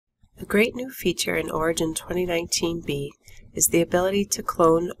great new feature in Origin 2019b is the ability to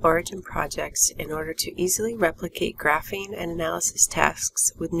clone Origin projects in order to easily replicate graphing and analysis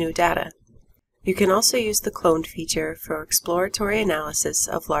tasks with new data. You can also use the clone feature for exploratory analysis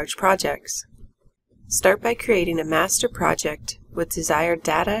of large projects. Start by creating a master project with desired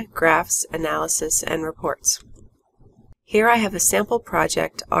data, graphs, analysis, and reports. Here I have a sample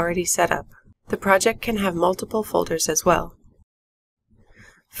project already set up. The project can have multiple folders as well.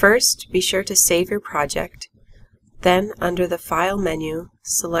 First, be sure to save your project. Then, under the File menu,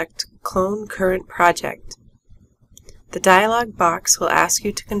 select Clone Current Project. The dialog box will ask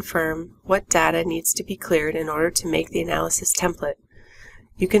you to confirm what data needs to be cleared in order to make the analysis template.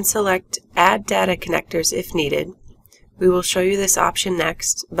 You can select Add Data Connectors if needed. We will show you this option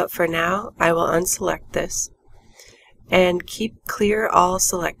next, but for now I will unselect this. And keep Clear All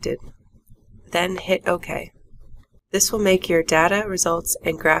selected. Then hit OK. This will make your data, results,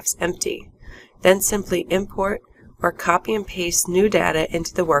 and graphs empty. Then simply import or copy and paste new data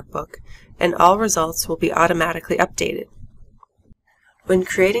into the workbook, and all results will be automatically updated. When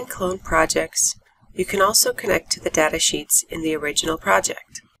creating clone projects, you can also connect to the data sheets in the original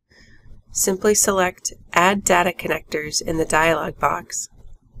project. Simply select Add Data Connectors in the dialog box,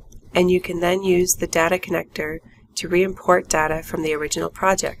 and you can then use the data connector to re-import data from the original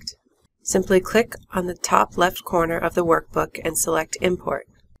project. Simply click on the top left corner of the workbook and select Import.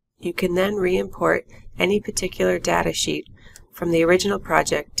 You can then re-import any particular data sheet from the original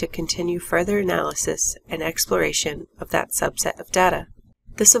project to continue further analysis and exploration of that subset of data.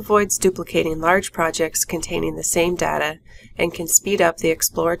 This avoids duplicating large projects containing the same data and can speed up the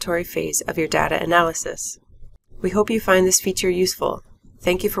exploratory phase of your data analysis. We hope you find this feature useful.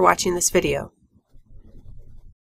 Thank you for watching this video.